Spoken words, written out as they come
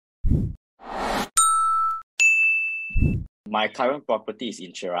My current property is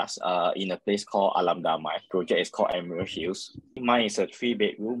in Cheras, in a place called Alam Damai. Project is called Emerald Hills. Mine is a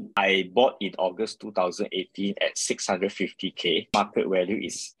 3-bedroom. I bought in August 2018 at 650K. Market value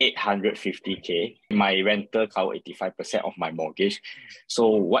is 850K. My rental cover 85% of my mortgage. So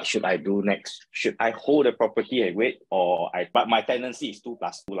what should I do next? Should I hold the property and wait, but my tenancy is 2+2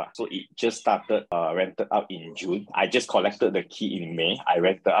 lah. So it just started rented out in June. I just collected the key in May. I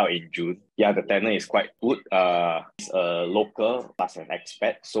rented out in June. Yeah, the tenant is quite good. It's a local plus an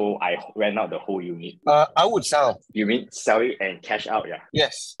expat. So I rent out the whole unit. I would sell. You mean sell it and cash out, yeah?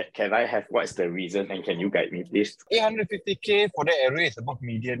 Yes. Can I have what's the reason and can you guide me, please? 850K for the area is above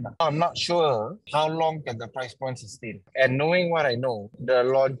median. I'm not sure how long can the price point sustain. And knowing what I know, the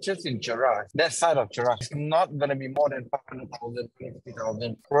launches in Cheras, that side of Cheras, is not going to be more than 500,000,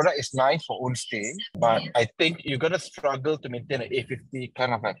 50,000. Product is nice for own stay, but I think you're going to struggle to maintain an 850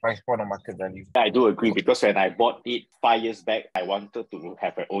 kind of like price point on market value. I do agree, because when I bought it 5 years back, I wanted to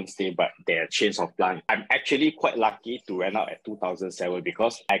have an own stay, but there are change of plan. I'm actually quite lucky to rent out at 2007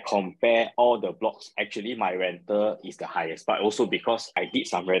 because I compare all the blocks. Actually, my rental is the highest, but also because I did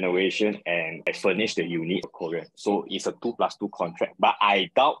some renovation and I furnished the unit for Korean. So it's a 2+2 contract. But I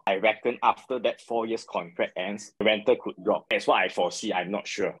reckon after that 4 years contract ends, the rental could drop. That's what I foresee. I'm not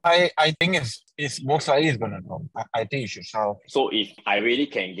sure. I think it's most likely it's going to drop. I think you should sell. So if I really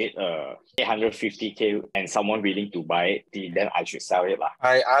can get 850K and someone willing to buy it, then I should sell it lah.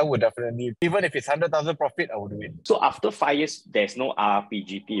 I would definitely, even if it's 100,000 profit, I would do it. So after 5 years, there's no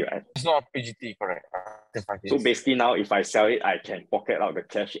RPGT, right? It's not PGT, correct. So basically now, if I sell it, I can pocket out the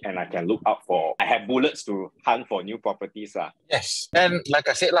cash and I can look out for, I have bullets to hunt for new properties lah. Yes. And like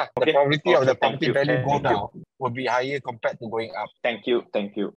I said, the probability of the property value go down will be higher compared to going up. Thank you.